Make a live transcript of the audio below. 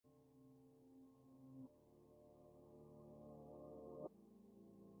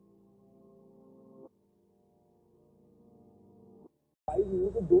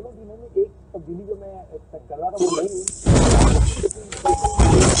तो दोनों दिनों में एक तब्दीली जो मैं एक्सपेक्ट कर रहा था वो नहीं हुई।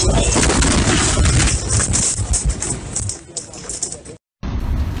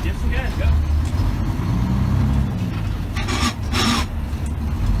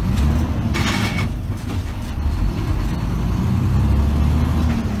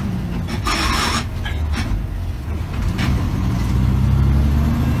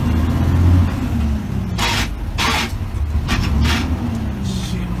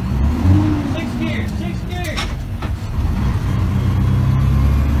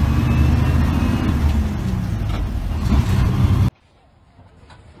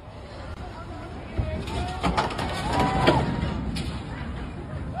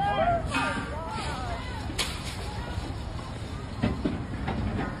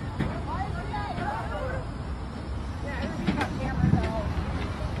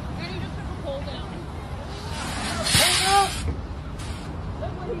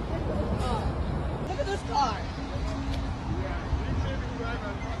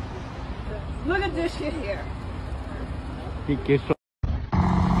 Look at this shit here.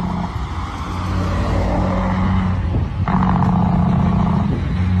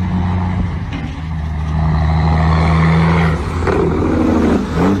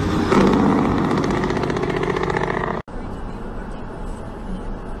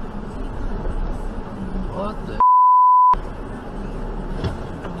 What the?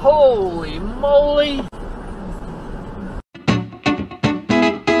 Holy moly!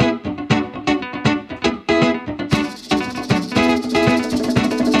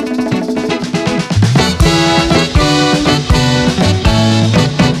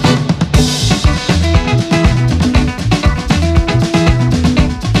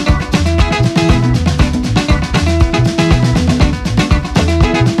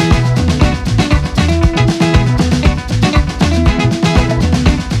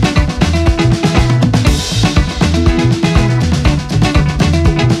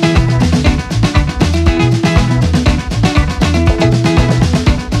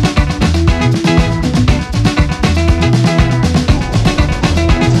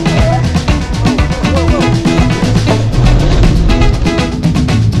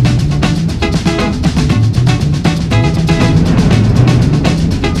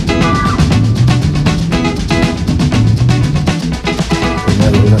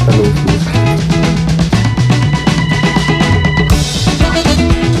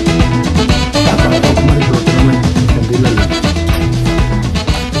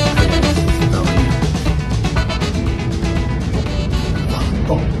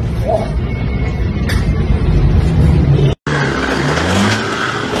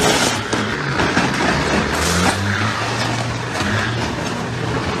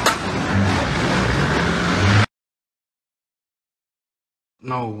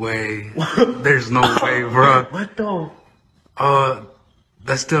 No way. There's no way, bro. What the?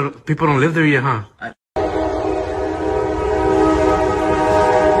 That's still, people don't live there yet, huh?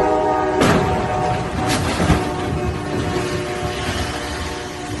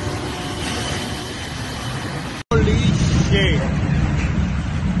 Holy shit.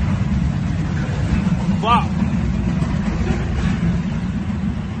 Wow.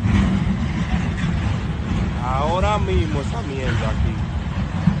 Ahora mismo esa mierda aquí.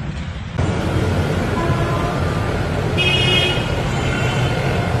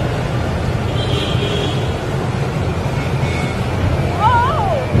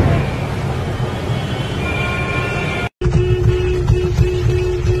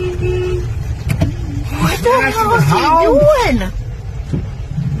 What the hell is he doing?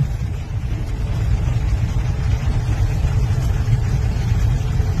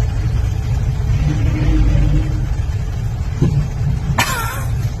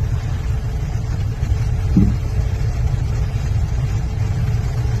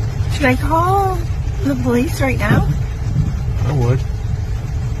 Should I call the police right now? I would.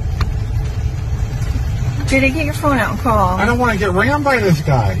 Did I get your phone out and call? I don't want to get rammed by this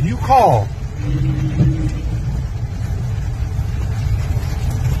guy. You call.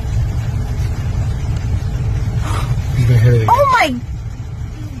 He's gonna hit it again. Oh my!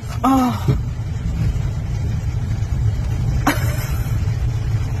 Oh.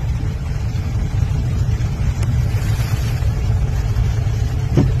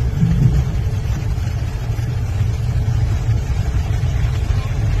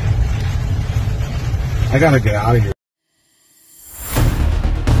 I gotta get out of here.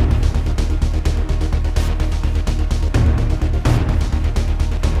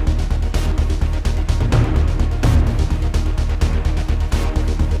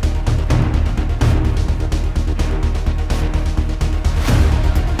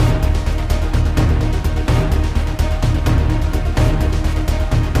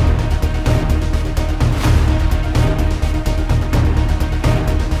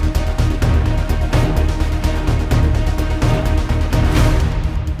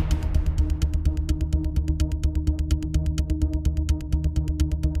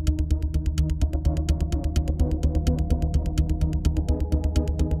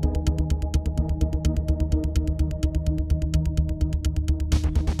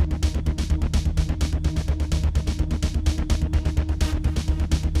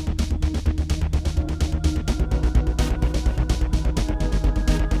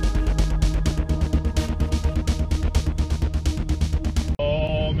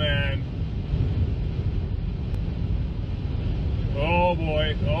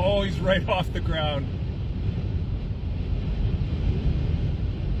 Oh, he's right off the ground.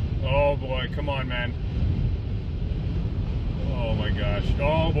 Oh boy, come on, man. Oh my gosh.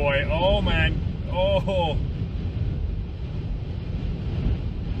 Oh boy. Oh man. Oh.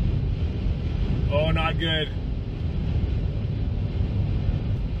 Oh, not good.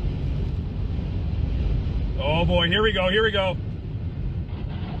 Oh boy, here we go, here we go.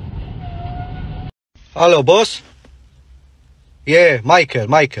 Hello, boss. Yeah, Michael.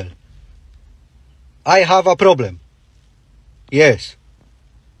 I have a problem. Yes.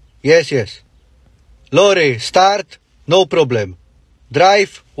 Lorry, start, no problem.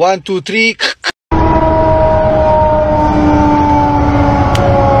 Drive, 1, 2, 3.